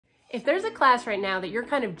If there's a class right now that you're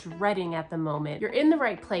kind of dreading at the moment, you're in the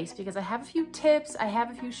right place because I have a few tips, I have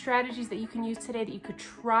a few strategies that you can use today that you could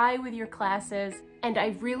try with your classes, and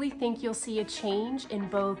I really think you'll see a change in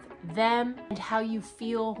both them and how you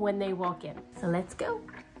feel when they walk in. So let's go.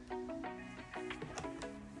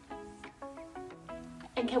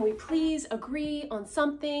 And can we please agree on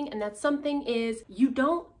something? And that something is you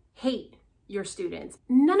don't hate your students.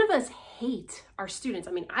 None of us hate our students.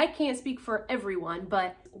 I mean, I can't speak for everyone,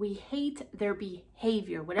 but we hate their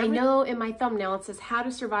behavior. I know in my thumbnail it says how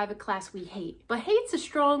to survive a class we hate, but hate's a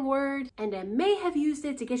strong word, and I may have used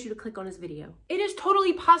it to get you to click on this video. It is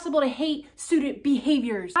totally possible to hate student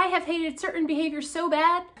behaviors. I have hated certain behaviors so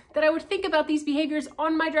bad that I would think about these behaviors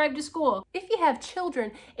on my drive to school. If you have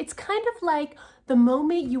children, it's kind of like the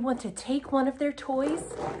moment you want to take one of their toys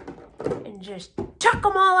and just chuck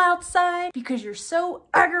them all outside because you're so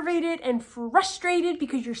aggravated and frustrated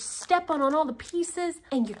because you're stepping on all the pieces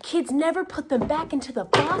and your kids never put them back into the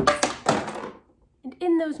box. And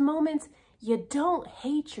in those moments, you don't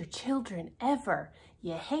hate your children ever.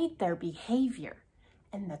 You hate their behavior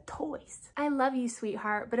and the toys. I love you,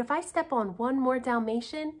 sweetheart, but if I step on one more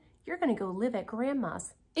Dalmatian, you're gonna go live at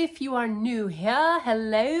grandma's. If you are new here,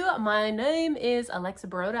 hello, my name is Alexa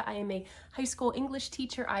Baroda. I am a high school English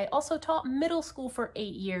teacher. I also taught middle school for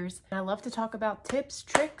 8 years. I love to talk about tips,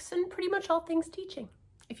 tricks, and pretty much all things teaching.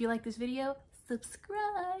 If you like this video,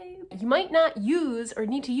 subscribe. You might not use or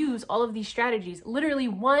need to use all of these strategies. Literally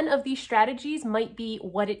one of these strategies might be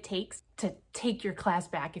what it takes to take your class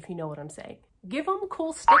back, if you know what I'm saying. Give them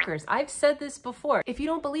cool stickers. I've said this before. If you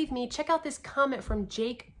don't believe me, check out this comment from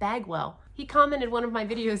Jake Bagwell. He commented one of my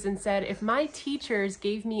videos and said, if my teachers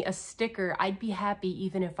gave me a sticker, I'd be happy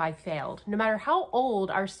even if I failed. No matter how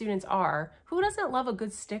old our students are, who doesn't love a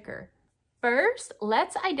good sticker? First,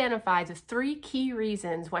 let's identify the 3 key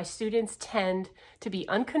reasons why students tend to be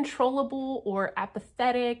uncontrollable or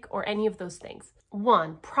apathetic or any of those things.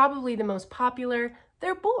 1, probably the most popular,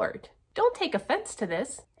 they're bored. Don't take offense to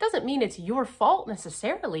this. Doesn't mean it's your fault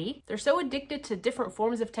necessarily. They're so addicted to different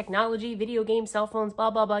forms of technology, video games, cell phones,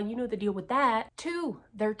 blah, blah, blah. You know the deal with that. 2,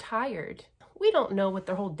 they're tired. We don't know what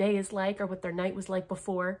their whole day is like or what their night was like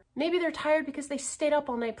before. Maybe they're tired because they stayed up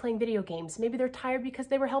all night playing video games. Maybe they're tired because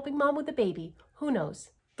they were helping mom with the baby. Who knows?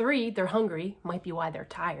 3, they're hungry. Might be why they're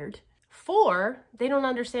tired. 4, they don't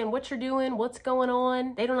understand what you're doing, what's going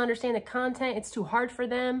on. They don't understand the content. It's too hard for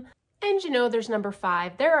them. And you know, there's number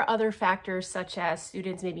 5. There are other factors such as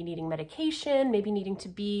students maybe needing medication, maybe needing to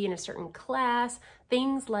be in a certain class,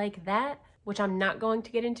 things like that, which I'm not going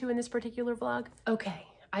to get into in this particular vlog. Okay,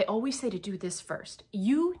 I always say to do this first.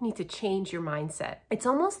 You need to change your mindset. It's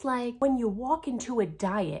almost like when you walk into a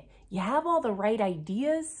diet, you have all the right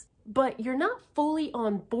ideas, but you're not fully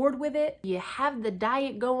on board with it. You have the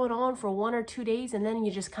diet going on for 1 or 2 days and then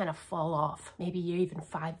you just kind of fall off. Maybe you're even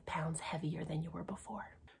 5 pounds heavier than you were before.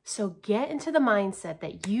 So get into the mindset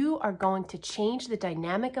that you are going to change the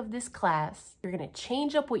dynamic of this class. You're going to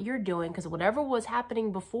change up what you're doing because whatever was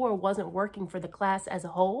happening before wasn't working for the class as a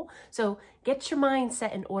whole. So get your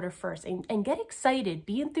mindset in order first and get excited,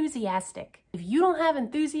 be enthusiastic. If you don't have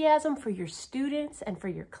enthusiasm for your students and for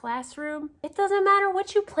your classroom, it doesn't matter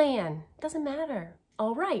what you plan. It doesn't matter.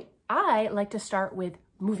 All right, I like to start with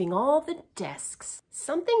moving all the desks.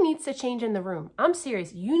 Something needs to change in the room. I'm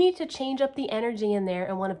serious. You need to change up the energy in there,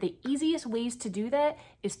 and one of the easiest ways to do that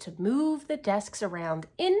is to move the desks around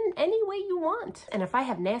in any way you want. And if I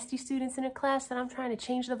have nasty students in a class that I'm trying to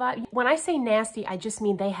change the vibe, when I say nasty, I just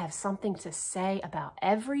mean they have something to say about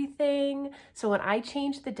everything. So when I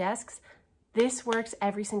change the desks, this works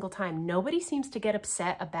every single time. Nobody seems to get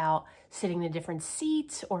upset about sitting in a different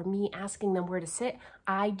seat or me asking them where to sit.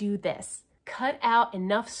 I do this. Cut out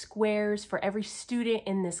enough squares for every student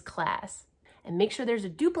in this class and make sure there's a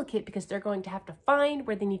duplicate because they're going to have to find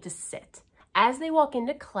where they need to sit. As they walk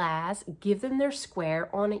into class, give them their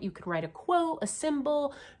square. On it, you can write a quote, a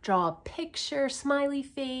symbol, draw a picture, smiley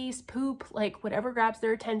face, poop, like whatever grabs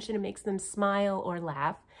their attention and makes them smile or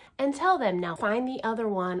laugh. And tell them, now find the other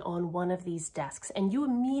one on one of these desks. And you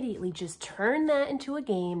immediately just turn that into a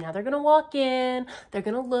game. Now they're gonna walk in, they're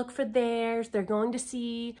gonna look for theirs, they're going to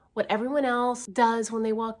see what everyone else does when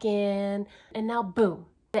they walk in. And now boom,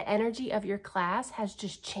 the energy of your class has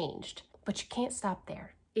just changed, but you can't stop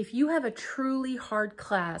there. If you have a truly hard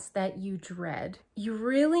class that you dread, you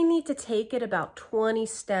really need to take it about 20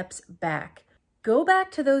 steps back. Go back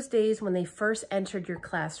to those days when they first entered your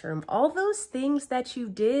classroom. All those things that you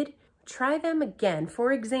did, try them again.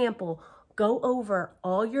 For example, go over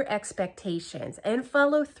all your expectations and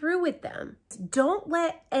follow through with them. Don't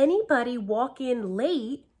let anybody walk in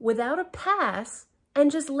late without a pass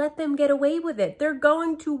and just let them get away with it. They're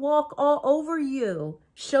going to walk all over you.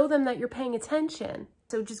 Show them that you're paying attention.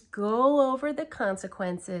 So just go over the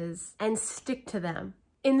consequences and stick to them.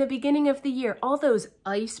 In the beginning of the year, all those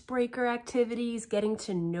icebreaker activities, getting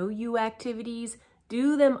to know you activities,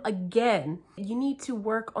 do them again. You need to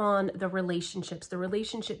work on the relationships, the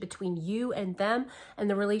relationship between you and them, and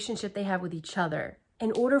the relationship they have with each other.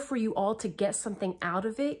 In order for you all to get something out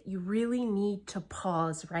of it, you really need to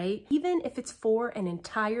pause, right? Even if it's for an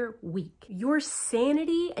entire week. Your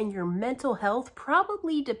sanity and your mental health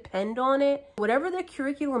probably depend on it. Whatever the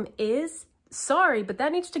curriculum is, sorry, but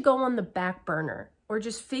that needs to go on the back burner. Or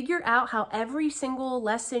just figure out how every single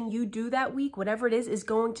lesson you do that week, whatever it is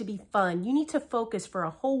going to be fun. You need to focus for a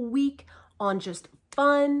whole week on just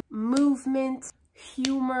fun, movement,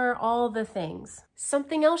 humor, all the things.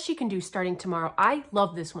 Something else you can do starting tomorrow. I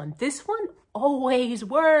love this one. This one always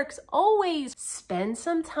works, always. Spend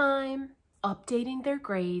some time updating their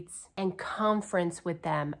grades and conference with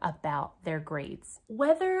them about their grades.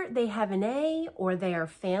 Whether they have an A or they are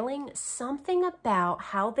failing, something about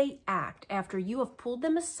how they act after you have pulled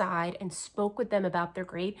them aside and spoke with them about their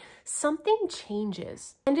grade, something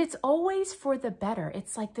changes. And it's always for the better.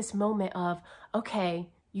 It's like this moment of, okay,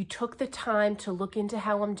 you took the time to look into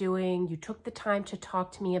how I'm doing. You took the time to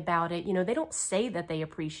talk to me about it. You know, they don't say that they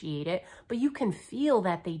appreciate it, but you can feel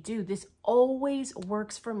that they do. This always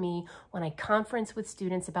works for me when I conference with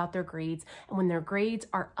students about their grades and when their grades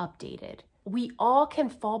are updated. We all can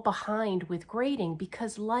fall behind with grading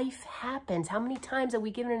because life happens. How many times have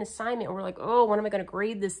we given an assignment and we're like, oh, when am I going to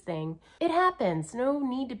grade this thing? It happens. No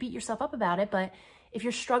need to beat yourself up about it, but if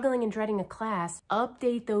you're struggling and dreading a class,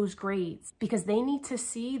 update those grades because they need to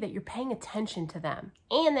see that you're paying attention to them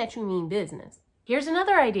and that you mean business. Here's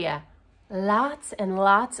another idea. Lots and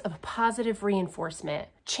lots of positive reinforcement.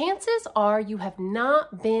 Chances are you have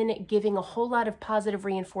not been giving a whole lot of positive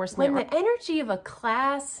reinforcement. When the energy of a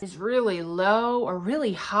class is really low or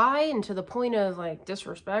really high and to the point of like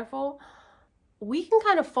disrespectful, we can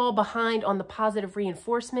kind of fall behind on the positive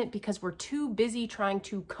reinforcement because we're too busy trying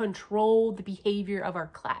to control the behavior of our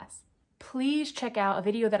class. Please check out a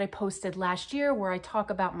video that I posted last year where I talk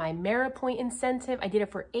about my merit point incentive. I did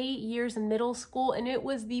it for 8 years in middle school and it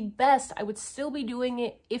was the best. I would still be doing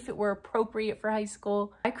it if it were appropriate for high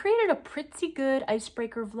school. I created a pretty good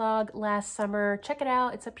icebreaker vlog last summer. Check it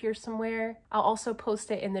out, it's up here somewhere. I'll also post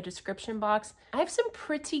it in the description box. I have some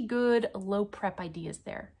pretty good low prep ideas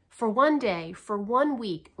there. For one day, for 1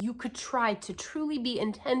 week, you could try to truly be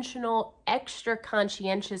intentional, extra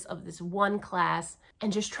conscientious of this one class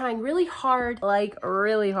and just trying really hard, like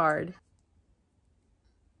really hard,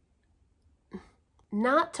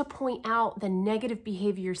 not to point out the negative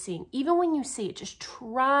behavior you're seeing. Even when you see it, just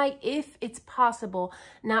try, if it's possible,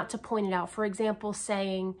 not to point it out. For example,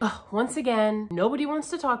 saying, oh, once again, nobody wants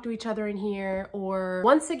to talk to each other in here, or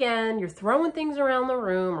once again, you're throwing things around the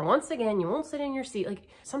room, or once again, you won't sit in your seat. Like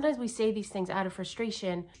sometimes we say these things out of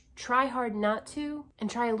frustration. Try hard not to, and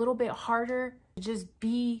try a little bit harder to just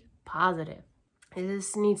be positive.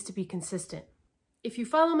 This needs to be consistent. If you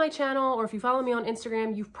follow my channel or if you follow me on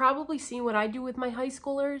Instagram, you've probably seen what I do with my high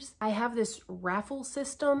schoolers. I have this raffle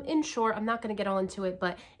system. In short, I'm not going to get all into it,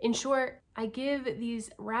 but in short, I give these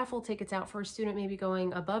raffle tickets out for a student maybe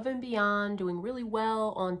going above and beyond, doing really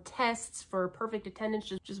well on tests for perfect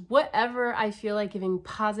attendance, just whatever I feel like giving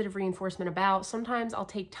positive reinforcement about. Sometimes I'll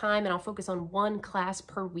take time and I'll focus on one class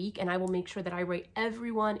per week and I will make sure that I rate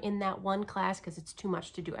everyone in that one class because it's too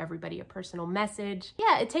much to do everybody a personal message.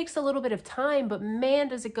 Yeah, it takes a little bit of time, but man,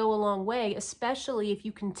 does it go a long way, especially if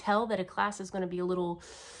you can tell that a class is going to be a little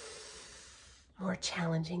more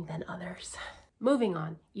challenging than others. Moving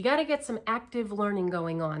on, you got to get some active learning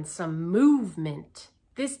going on, some movement.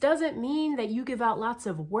 This doesn't mean that you give out lots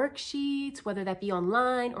of worksheets, whether that be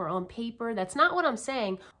online or on paper. That's not what I'm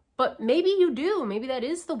saying, but maybe you do. Maybe that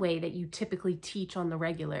is the way that you typically teach on the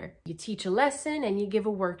regular. You teach a lesson and you give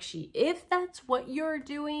a worksheet. If that's what you're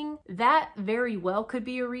doing, that very well could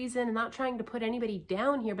be a reason. I'm not trying to put anybody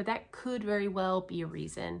down here, but that could very well be a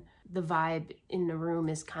reason. The vibe in the room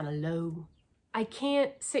is kind of low. I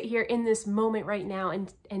can't sit here in this moment right now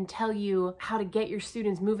and tell you how to get your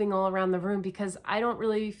students moving all around the room because I don't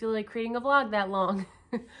really feel like creating a vlog that long.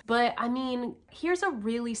 But I mean, here's a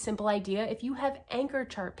really simple idea. If you have anchor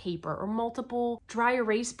chart paper or multiple dry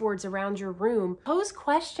erase boards around your room, pose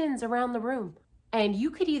questions around the room. And you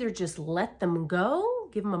could either just let them go,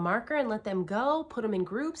 give them a marker and let them go, put them in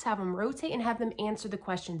groups, have them rotate and have them answer the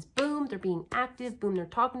questions. Boom, they're being active, boom, they're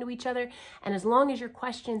talking to each other. And as long as your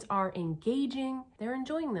questions are engaging, they're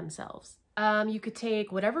enjoying themselves. You could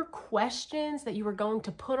take whatever questions that you were going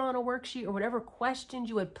to put on a worksheet or whatever questions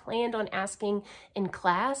you had planned on asking in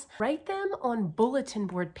class, write them on bulletin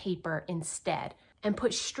board paper instead and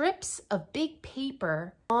put strips of big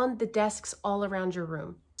paper on the desks all around your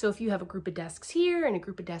room. So if you have a group of desks here and a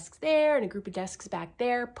group of desks there and a group of desks back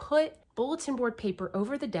there, put bulletin board paper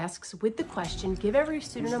over the desks with the question, give every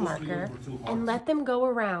student a marker, and let them go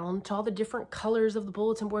around to all the different colors of the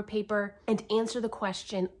bulletin board paper and answer the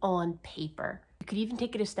question on paper. You could even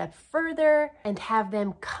take it a step further and have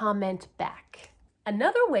them comment back.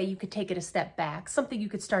 Another way you could take it a step back, something you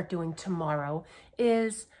could start doing tomorrow,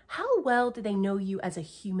 is how well do they know you as a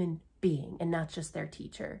human being and not just their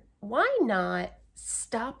teacher? Why not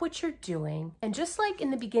stop what you're doing, and just like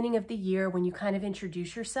in the beginning of the year when you kind of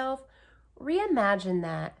introduce yourself, reimagine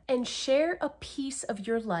that and share a piece of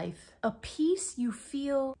your life, a piece you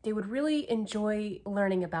feel they would really enjoy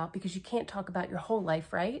learning about because you can't talk about your whole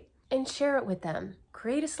life, right? And share it with them.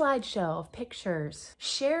 Create a slideshow of pictures.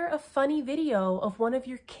 Share a funny video of one of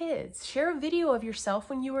your kids. Share a video of yourself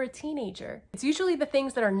when you were a teenager. It's usually the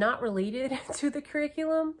things that are not related to the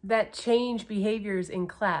curriculum that change behaviors in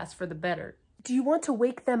class for the better. Do you want to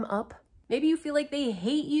wake them up? Maybe you feel like they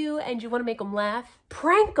hate you and you want to make them laugh.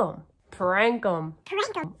 Prank them. Prank them.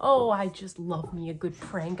 Prank them. Oh, I just love me a good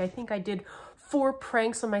prank. I think I did 4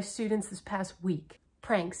 pranks on my students this past week.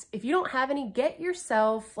 Pranks. If you don't have any, get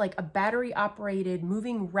yourself like a battery operated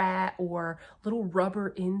moving rat or little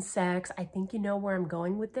rubber insects. I think you know where I'm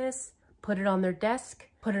going with this. Put it on their desk.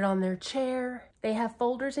 Put it on their chair. They have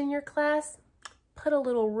folders in your class. Put a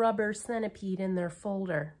little rubber centipede in their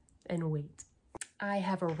folder and wait. I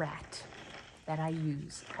have a rat that I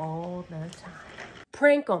use all the time.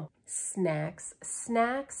 Prank them. Snacks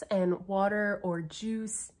and water or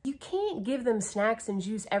juice. You can't give them snacks and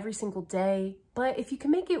juice every single day, but if you can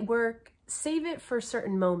make it work, save it for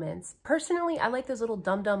certain moments. Personally, I like those little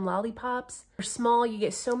Dum Dum lollipops. They're small, you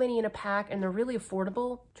get so many in a pack, and they're really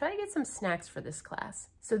affordable. Try to get some snacks for this class.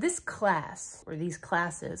 So this class, or these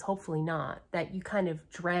classes, hopefully not, that you kind of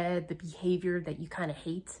dread, the behavior that you kind of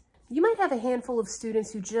hate, you might have a handful of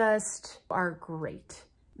students who just are great.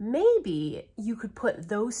 Maybe you could put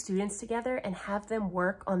those students together and have them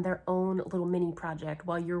work on their own little mini project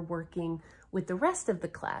while you're working with the rest of the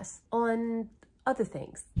class on other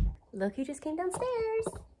things. Look who just came downstairs.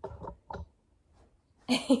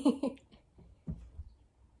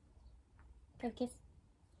 Focus.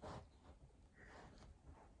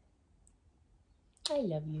 I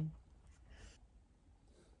love you.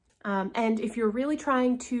 And if you're really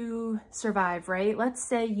trying to survive, right? Let's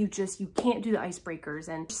say you can't do the icebreakers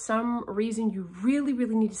and for some reason you really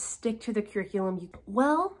need to stick to the curriculum.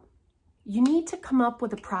 You need to come up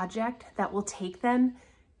with a project that will take them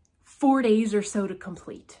 4 days or so to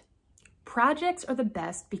complete. Projects are the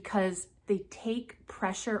best because they take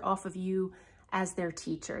pressure off of you as their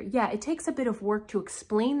teacher. Yeah, it takes a bit of work to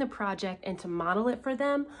explain the project and to model it for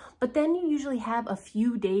them, but then you usually have a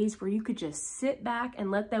few days where you could just sit back and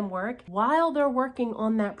let them work. While they're working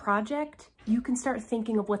on that project, you can start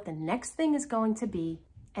thinking of what the next thing is going to be,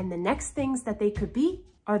 and the next things that they could be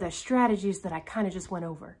are the strategies that I kind of just went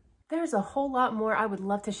over. There's a whole lot more I would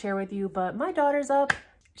love to share with you, but my daughter's up.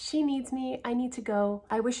 She needs me. I need to go.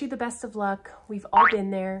 I wish you the best of luck. We've all been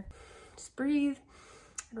there. Just breathe.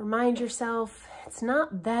 Remind yourself, it's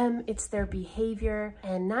not them, it's their behavior,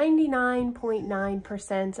 and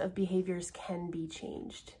 99.9% of behaviors can be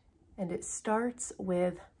changed. And it starts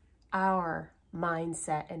with our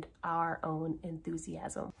mindset and our own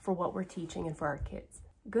enthusiasm for what we're teaching and for our kids.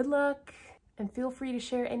 Good luck, and feel free to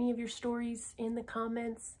share any of your stories in the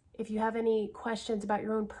comments. If you have any questions about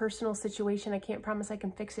your own personal situation, I can't promise I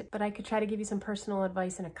can fix it, but I could try to give you some personal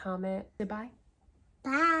advice in a comment. Goodbye.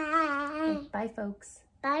 Bye. Bye, folks.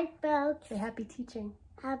 Bye, folks. Say happy teaching.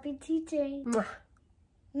 Happy teaching. Mwah.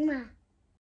 Mwah.